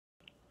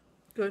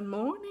Good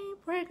morning,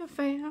 Breaker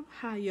fam.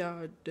 How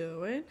y'all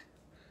doing?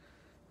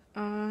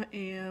 I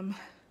am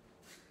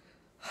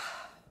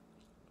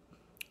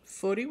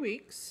 40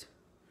 weeks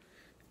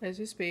as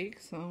we speak.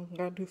 So I'm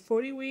going to do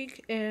 40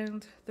 week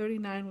and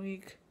 39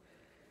 week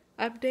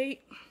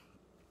update.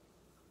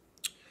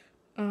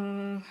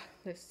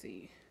 Let's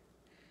see.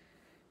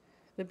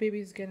 The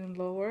baby's getting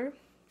lower,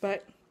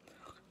 but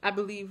I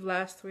believe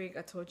last week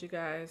I told you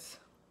guys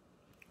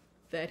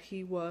that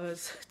he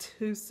was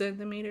 2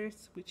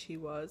 centimeters, which he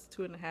was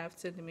 2.5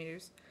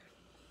 centimeters.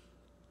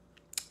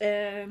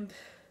 And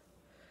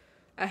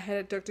I had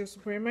a doctor's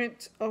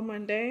appointment on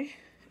Monday,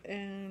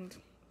 and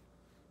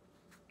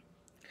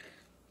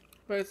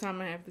by the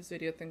time I have this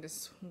video, I think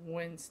it's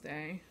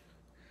Wednesday,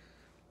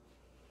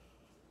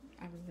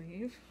 I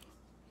believe.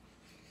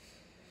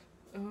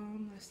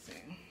 Let's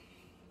see.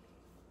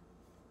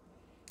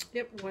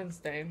 Yep,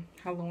 Wednesday,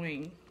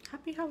 Halloween.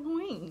 Happy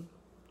Halloween.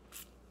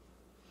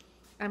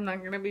 I'm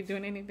not gonna be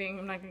doing anything.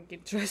 I'm not gonna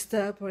get dressed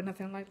up or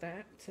nothing like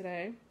that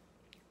today.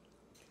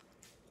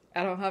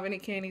 I don't have any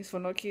candies for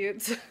no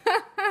kids.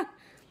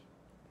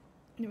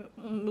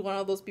 I'm one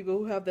of those people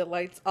who have their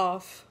lights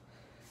off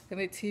and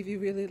the TV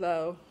really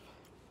low.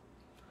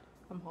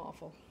 I'm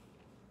awful.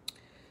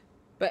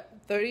 But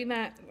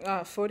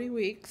 40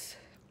 weeks,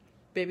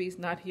 baby's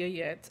not here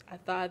yet. I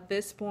thought at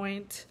this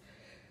point,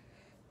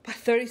 by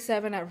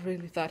 37, I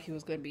really thought he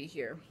was going to be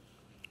here.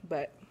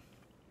 But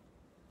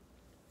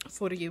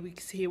 48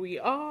 weeks, here we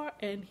are,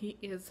 and he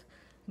is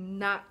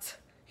not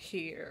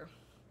here.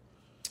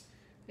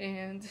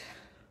 And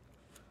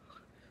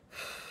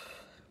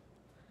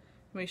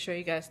let me show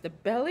you guys the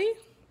belly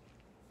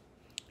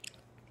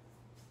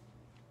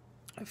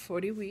at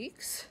 40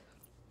 weeks.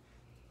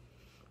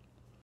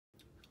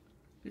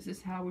 This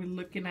is how we're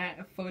looking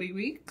at 40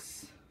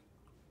 weeks.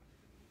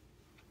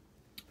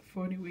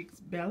 40 weeks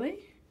belly.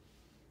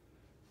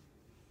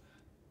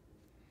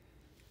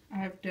 I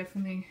have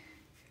definitely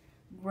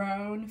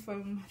grown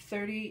from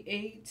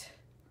 38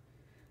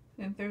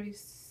 and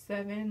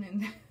 37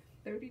 and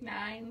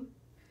 39.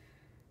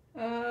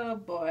 Oh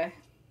boy.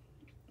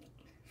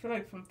 I feel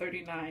like from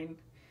 39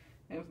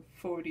 and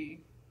 40,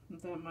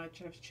 that much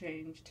has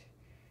changed.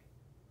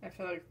 I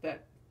feel like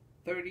that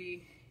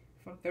 30,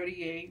 from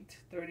 38,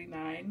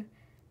 39,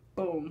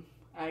 boom,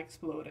 I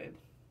exploded.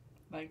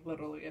 Like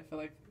literally, I feel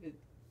like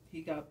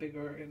he got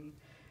bigger in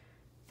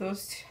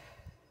those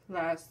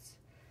last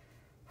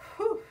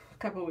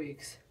couple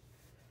weeks.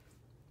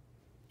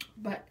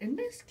 But isn't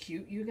this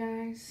cute, you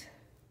guys?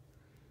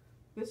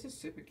 This is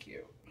super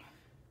cute.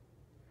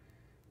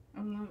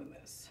 I'm loving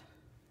this.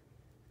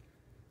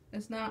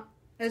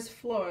 It's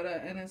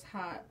Florida and it's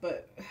hot,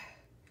 but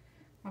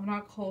I'm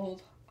not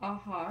cold or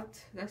hot.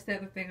 That's the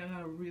other thing I'm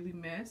gonna really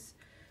miss,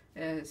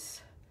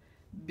 is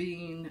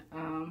being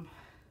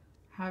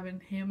having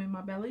him in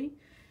my belly.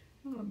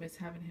 I'm gonna miss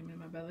having him in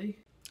my belly.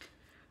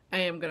 I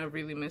am gonna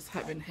really miss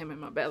having him in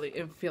my belly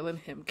and feeling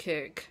him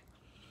kick.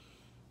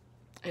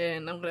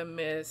 And I'm gonna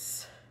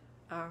miss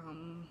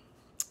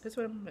that's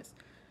what I'm gonna miss.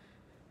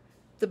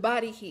 The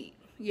body heat.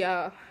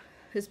 Yeah.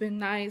 It's been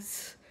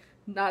nice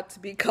not to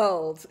be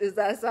cold. Is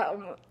that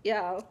something?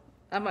 Yeah.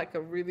 I'm like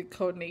a really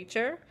cold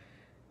nature.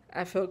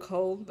 I feel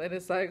cold and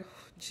it's like,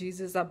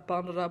 Jesus, I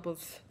bundled up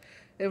with,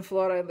 in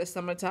Florida in the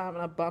summertime,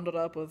 and I bundled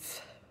up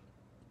with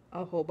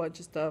a whole bunch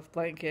of stuff,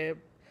 blanket,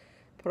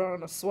 put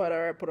on a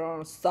sweater, put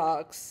on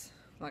socks,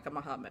 like I'm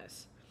a hot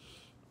mess.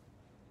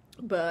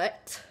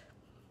 But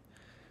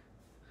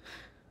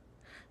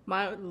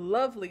my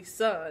lovely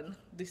son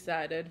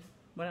decided,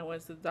 when I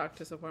went to the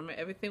doctor's appointment,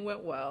 everything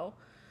went well.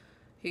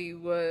 I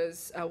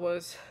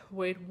was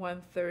weighed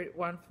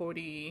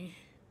 140,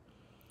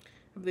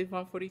 I believe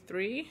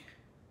 143.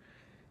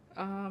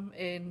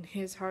 And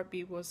his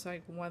heartbeat was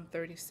like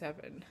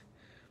 137.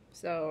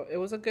 So it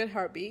was a good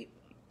heartbeat.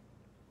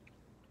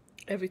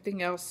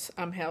 Everything else,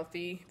 I'm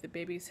healthy. The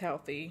baby's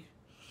healthy.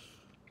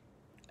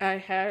 I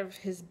have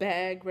his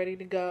bag ready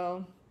to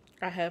go.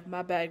 I have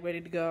my bag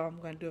ready to go.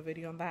 I'm going to do a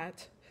video on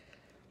that.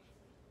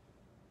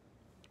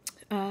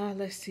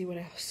 Let's see what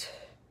else.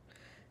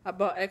 I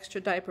bought extra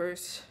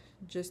diapers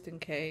just in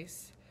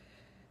case.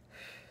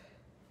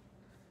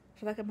 I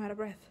feel like I'm out of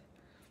breath.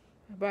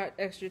 I bought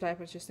extra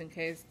diapers just in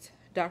case.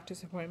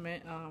 Doctor's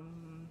appointment.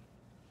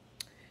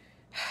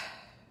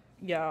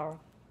 Y'all,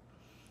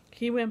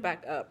 he went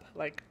back up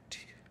like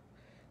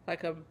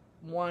a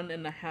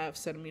 1.5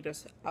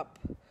 centimeters up,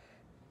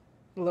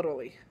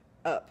 literally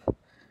up,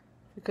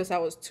 because I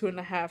was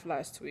 2.5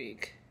 last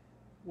week,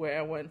 where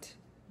I went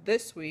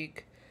this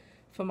week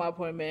for my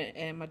appointment,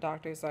 and my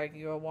doctor's like,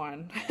 you're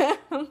 1.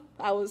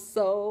 I was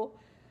so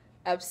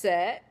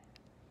upset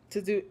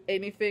to do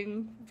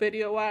anything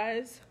video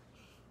wise.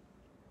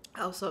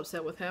 I was so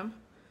upset with him.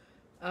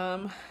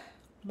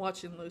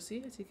 Watching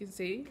Lucy, as you can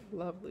see.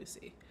 Love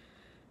Lucy.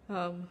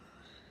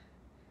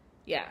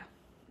 Yeah.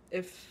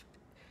 If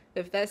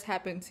that's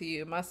happened to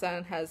you, my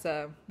son has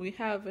we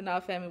have in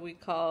our family, we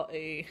call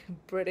a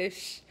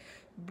British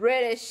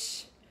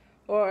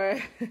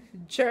or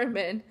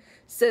German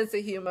sense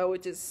of humor,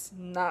 which is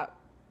not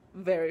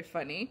very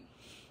funny.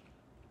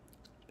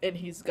 and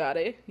he's got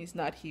it. He's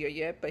not here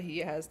yet, but he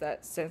has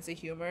that sense of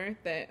humor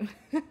that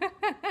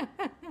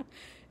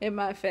in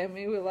my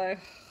family we're like,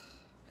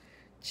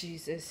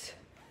 Jesus,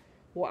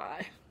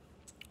 why?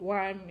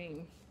 Why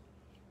me?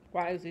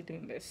 Why is he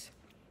doing this?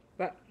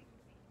 But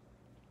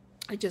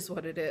it's just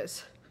what it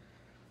is.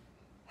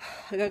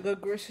 I gotta go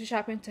grocery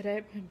shopping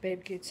today when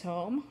babe gets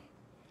home.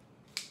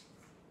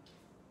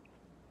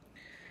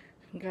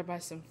 I'm gonna buy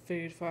some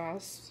food for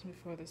us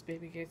before this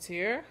baby gets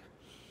here,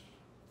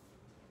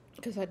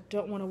 because I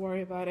don't want to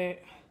worry about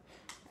it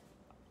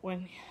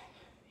when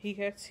he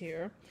gets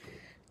here.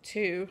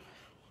 Two,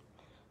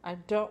 I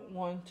don't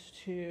want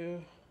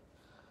to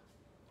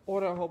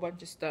order a whole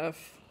bunch of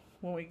stuff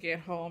when we get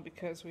home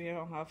because we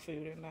don't have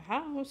food in the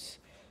house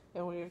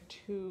and we're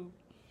too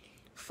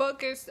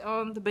focused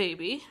on the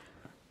baby,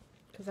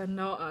 because I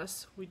know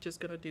us, we're just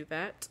gonna do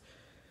that.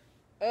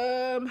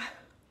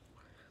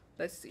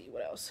 Let's see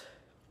what else.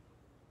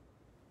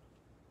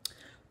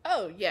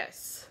 Oh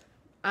yes,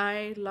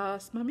 I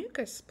lost my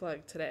mucus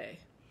plug today.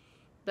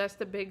 That's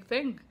the big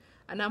thing,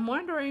 and I'm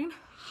wondering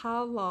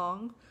how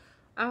long.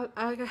 I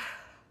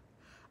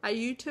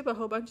YouTube a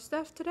whole bunch of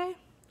stuff today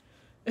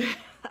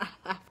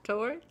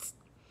afterwards,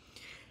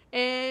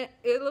 and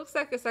it looks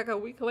like it's like a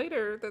week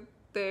later that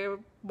the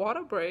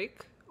water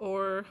break,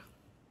 or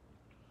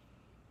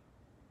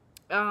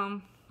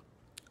I'm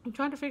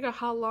trying to figure out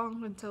how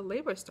long until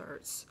labor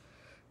starts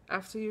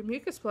after your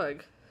mucus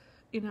plug.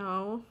 You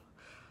know,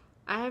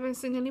 I haven't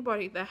seen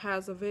anybody that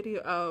has a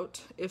video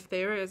out. If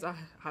there is, I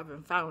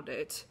haven't found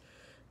it,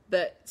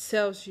 that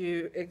tells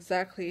you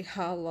exactly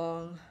how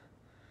long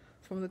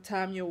from the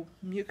time your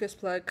mucus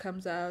plug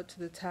comes out to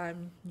the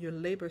time your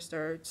labor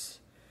starts.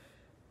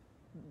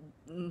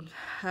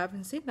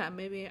 Haven't seen that.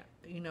 Maybe,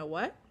 you know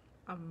what?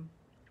 I'm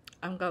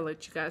gonna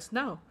let you guys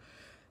know.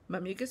 My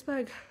mucus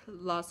plug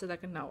lost it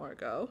like an hour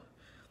ago.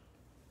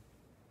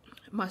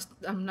 I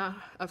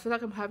feel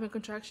like I'm having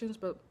contractions,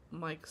 but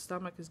my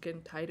stomach is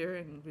getting tighter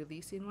and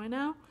releasing right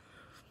now.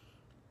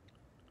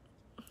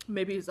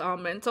 Maybe it's all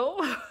mental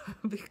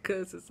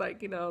because it's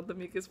like, you know, the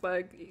mucus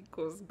plug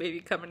equals baby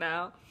coming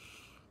out.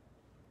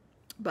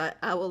 But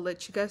I will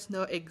let you guys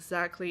know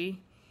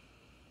exactly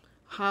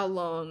how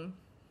long.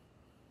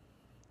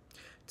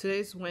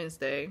 Today's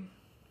Wednesday,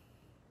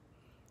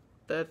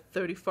 the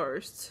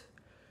 31st,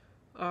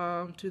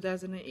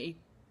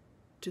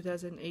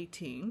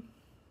 2018.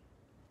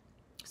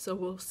 So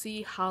we'll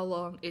see how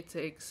long it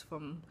takes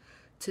from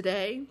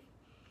today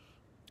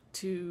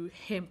to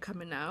him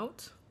coming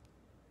out.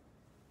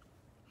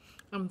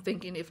 I'm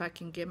thinking if I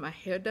can get my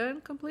hair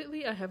done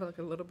completely. I have like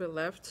a little bit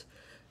left.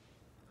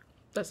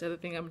 That's the other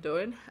thing I'm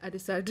doing. I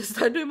decided to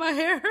start doing my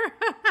hair.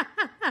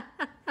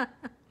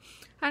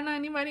 I know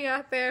anybody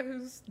out there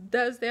who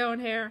does their own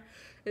hair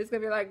is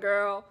going to be like,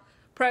 girl,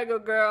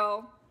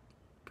 prego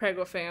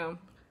fam,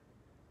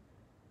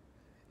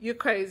 you're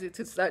crazy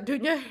to start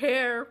doing your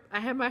hair. I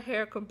have my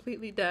hair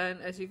completely done.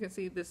 As you can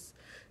see, this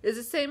is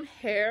the same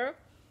hair,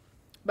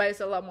 but it's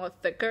a lot more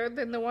thicker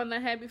than the one I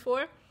had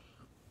before.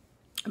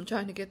 I'm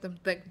trying to get them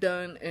thick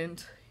done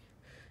and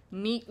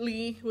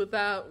neatly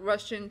without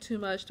rushing too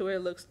much to where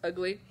it looks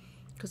ugly.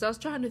 Because I was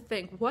trying to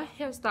think, what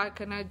hairstyle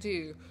can I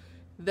do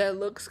that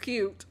looks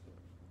cute?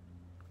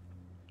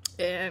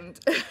 And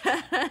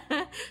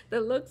that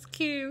looks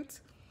cute.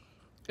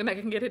 And I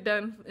can get it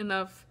done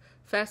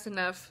fast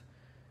enough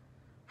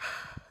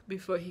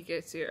before he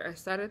gets here. I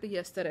started it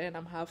yesterday and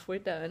I'm halfway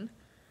done.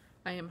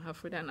 I am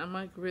halfway done. I'm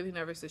like really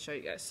nervous to show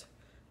you guys.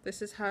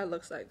 This is how it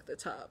looks like, the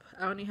top.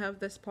 I only have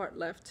this part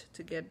left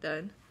to get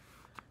done.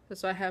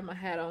 That's why I have my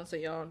hat on so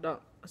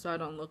I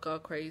don't look all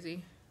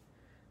crazy.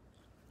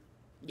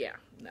 Yeah,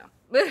 no.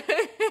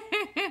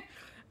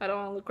 I don't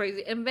want to look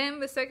crazy. And then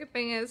the second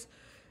thing is,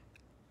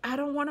 I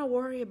don't want to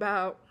worry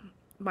about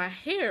my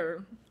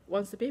hair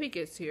once the baby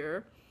gets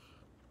here.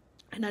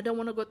 And I don't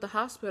want to go to the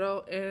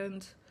hospital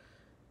and,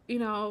 you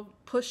know,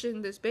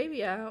 pushing this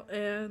baby out.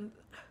 And,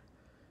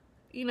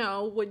 you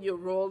know, when you're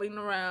rolling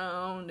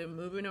around and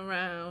moving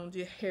around,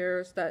 your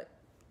hair start,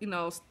 you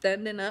know,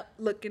 standing up,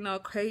 looking all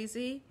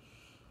crazy.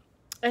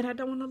 And I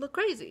don't want to look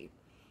crazy.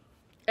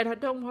 And I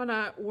don't want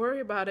to worry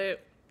about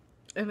it.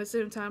 And at the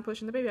same time,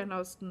 pushing the baby. I know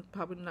it's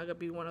probably not going to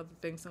be one of the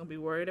things I'm going to be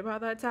worried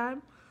about that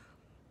time.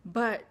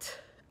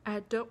 But I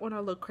don't want to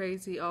look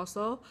crazy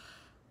also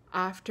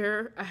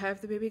after I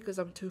have the baby, because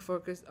I'm too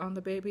focused on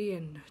the baby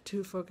and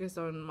too focused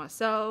on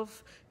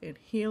myself and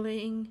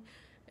healing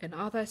and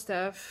all that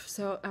stuff.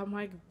 So I'm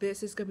like,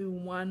 this is going to be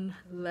one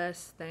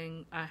less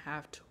thing I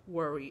have to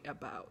worry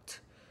about.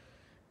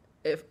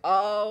 If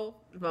my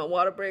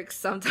water breaks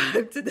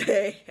sometime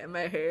today and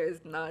my hair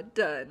is not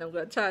done, I'm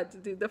going to try to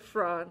do the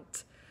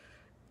front.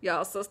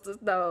 Y'all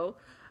sisters know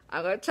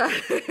I'm going to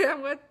try.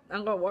 I'm going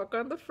to work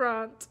on the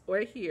front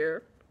right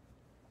here,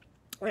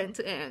 end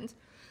to end.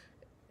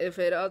 If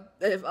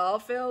all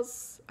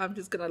fails, I'm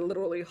just going to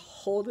literally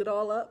hold it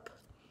all up.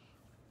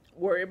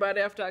 Worry about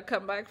it after I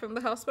come back from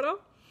the hospital.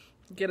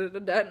 Get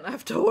it done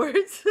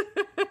afterwards.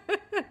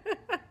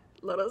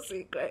 Little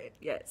secret,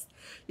 yes.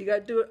 You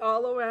got to do it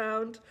all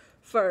around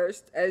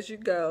first as you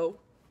go.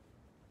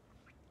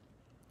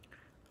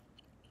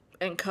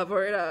 and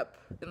cover it up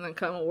and then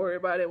come and worry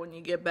about it when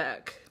you get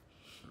back.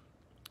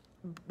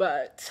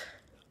 But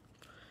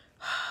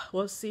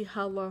we'll see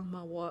how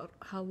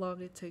long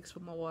it takes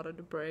for my water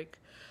to break.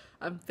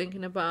 I'm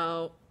thinking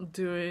about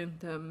doing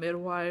the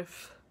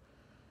midwife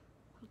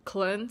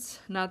cleanse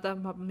now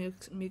that my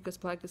mucus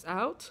plug is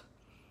out,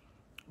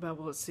 but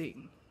we'll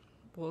see.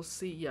 We'll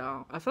see,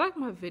 y'all. I feel like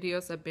my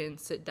videos have been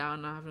sit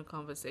down and having a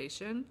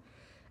conversation,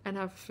 and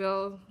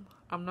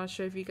I'm not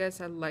sure if you guys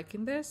are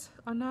liking this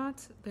or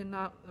not. They're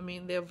not, I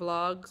mean, they're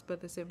vlogs, but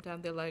at the same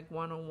time they're like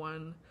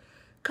one-on-one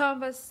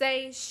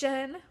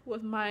conversation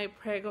with my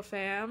Prego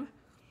fam.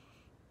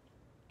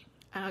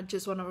 And I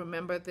just want to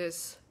remember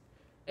this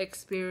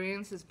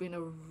experience. It's been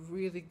a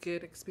really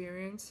good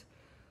experience.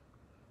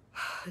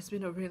 It's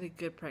been a really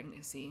good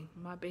pregnancy.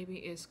 My baby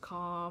is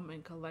calm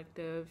and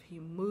collective. He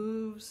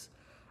moves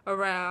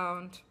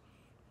around.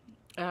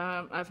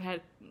 I've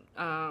had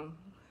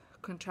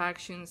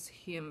contractions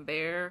here and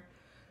there.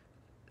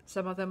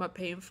 Some of them are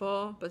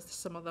painful, but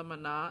some of them are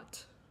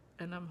not.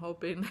 And I'm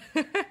hoping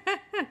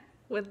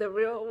when the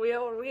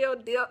real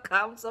deal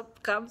comes up,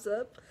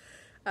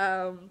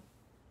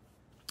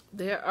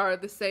 they are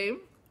the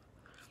same.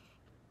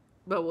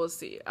 But we'll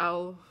see.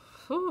 I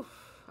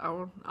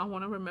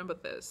want to remember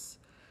this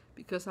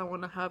because I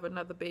want to have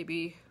another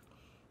baby.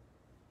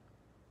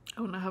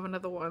 I want to have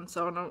another one.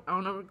 So I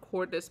want to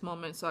record this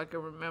moment so I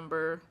can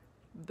remember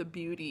the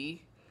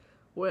beauty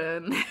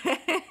when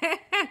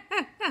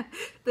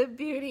the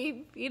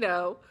beauty,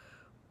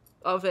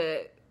 of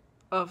it,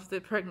 of the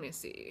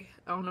pregnancy.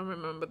 I want to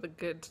remember the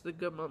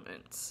good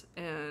moments.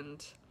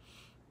 And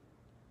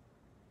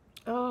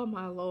oh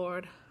my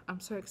Lord,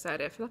 I'm so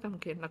excited. I feel like I'm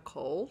getting a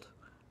cold.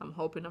 I'm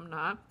hoping I'm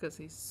not because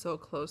he's so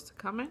close to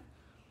coming.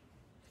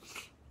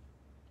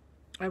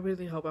 I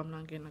really hope I'm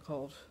not getting a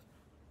cold.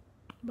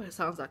 But it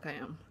sounds like I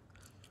am.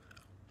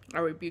 I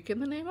rebuke in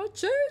the name of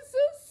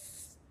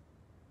Jesus.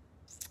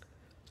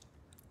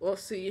 We'll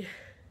see.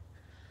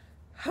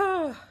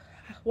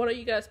 What are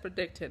you guys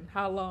predicting?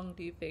 How long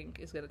do you think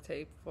it's going to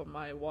take for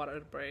my water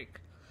to break?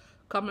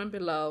 Comment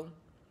below.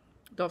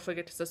 Don't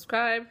forget to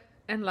subscribe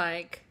and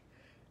like.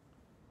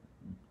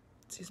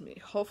 Excuse me.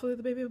 Hopefully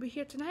the baby will be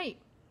here tonight.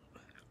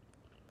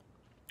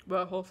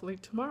 Well, hopefully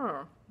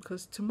tomorrow.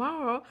 Because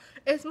tomorrow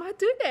is my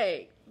due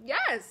date.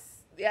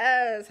 Yes,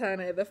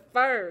 honey. The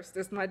 1st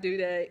is my due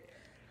date.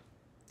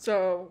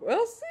 So,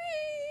 we'll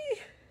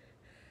see.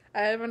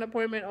 I have an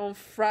appointment on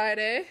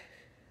Friday.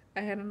 I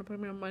had an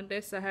appointment on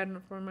Monday, so I had an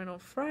appointment on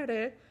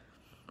Friday.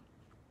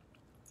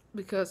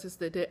 Because it's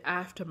the day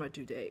after my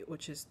due date,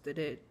 which is the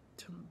day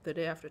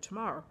after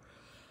tomorrow.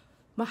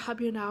 My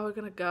hubby and I are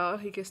going to go.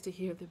 He gets to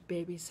hear the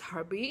baby's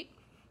heartbeat.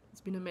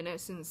 It's been a minute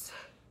since...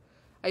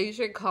 I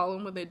usually call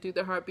him when they do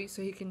the heartbeat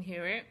so he can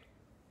hear it.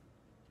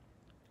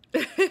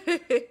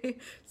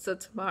 So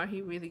tomorrow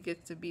he really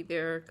gets to be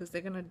there because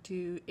they're going to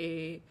do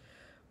a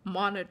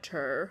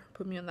monitor,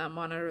 put me on that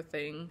monitor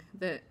thing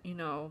that,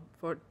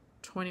 for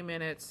 20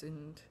 minutes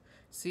and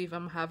see if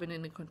I'm having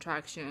any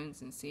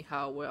contractions and see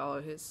how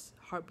well his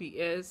heartbeat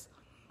is.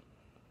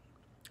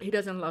 He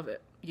doesn't love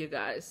it, you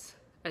guys.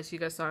 As you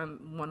guys saw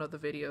in one of the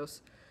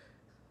videos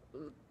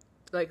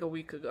like a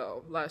week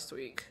ago, last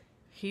week.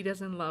 He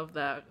doesn't love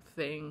that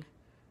thing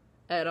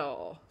at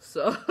all.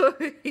 So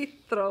he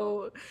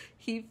threw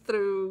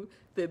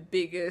the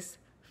biggest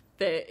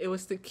fit. It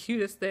was the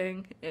cutest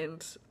thing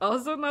and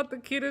also not the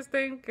cutest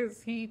thing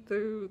because he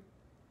threw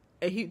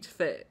a huge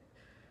fit.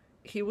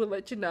 He will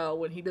let you know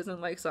when he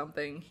doesn't like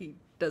something, he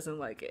doesn't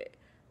like it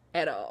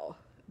at all.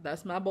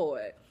 That's my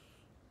boy.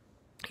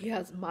 He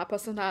has my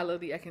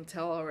personality, I can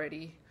tell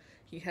already.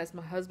 He has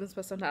my husband's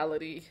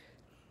personality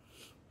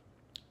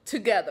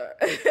together.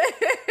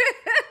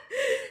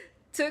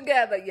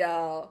 Together,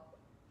 y'all.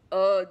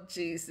 Oh,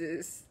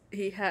 Jesus.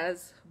 He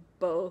has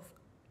both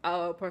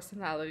our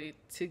personality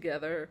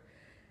together.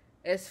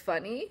 It's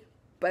funny,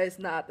 but it's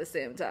not at the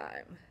same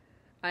time.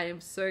 I am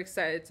so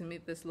excited to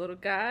meet this little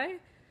guy.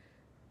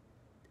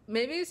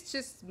 Maybe it's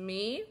just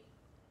me,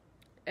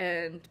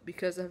 and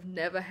because I've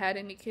never had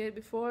any kid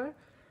before,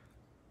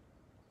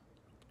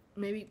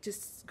 maybe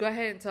just go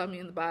ahead and tell me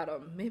in the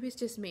bottom. Maybe it's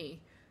just me,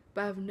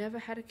 but I've never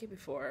had a kid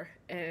before,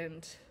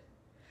 and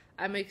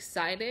I'm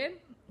excited,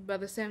 but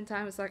at the same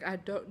time, it's like I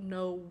don't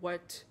know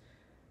what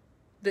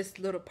this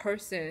little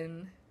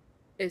person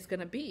is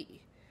gonna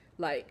be.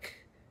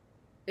 Like,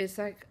 it's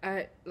like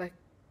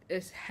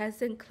it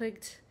hasn't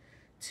clicked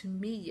to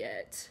me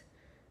yet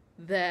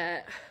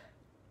that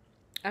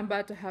I'm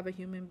about to have a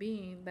human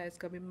being that's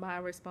gonna be my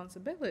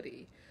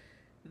responsibility.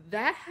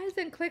 That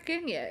hasn't clicked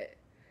in yet.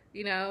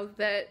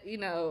 That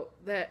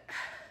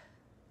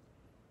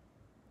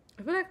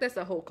I feel like that's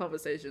a whole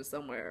conversation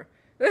somewhere.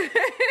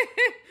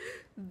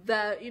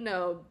 That,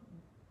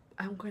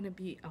 I'm going to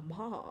be a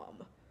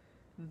mom.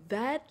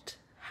 That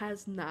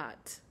has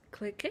not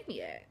clicked in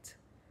yet.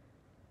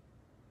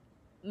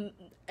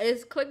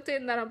 It's clicked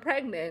in that I'm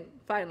pregnant,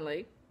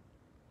 finally.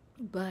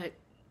 But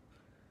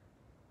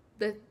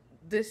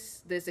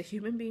there's a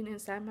human being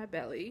inside my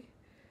belly.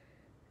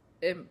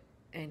 And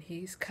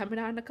he's coming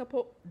out in a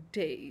couple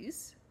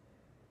days.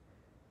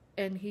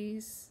 and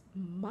he's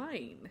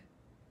mine.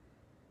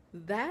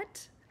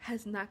 That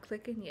has not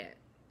clicked in yet.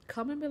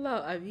 Comment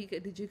below.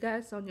 Did you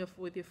guys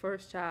with your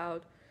first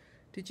child?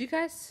 Did you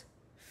guys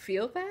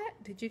feel that?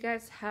 Did you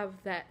guys have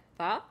that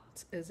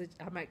thought?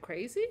 Am I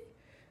crazy?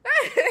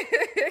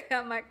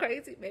 Am I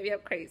crazy? Maybe I'm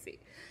crazy.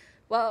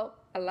 Well,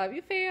 I love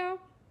you, fam.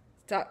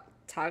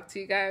 Talk to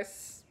you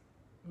guys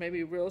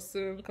maybe real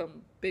soon.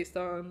 Based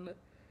on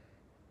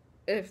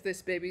if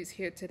this baby's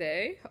here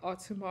today or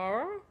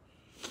tomorrow.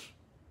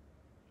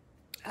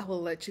 I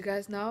will let you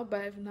guys know,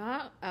 but if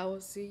not, I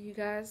will see you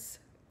guys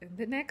in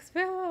the next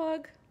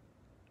vlog.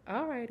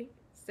 Alrighty,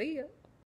 see ya.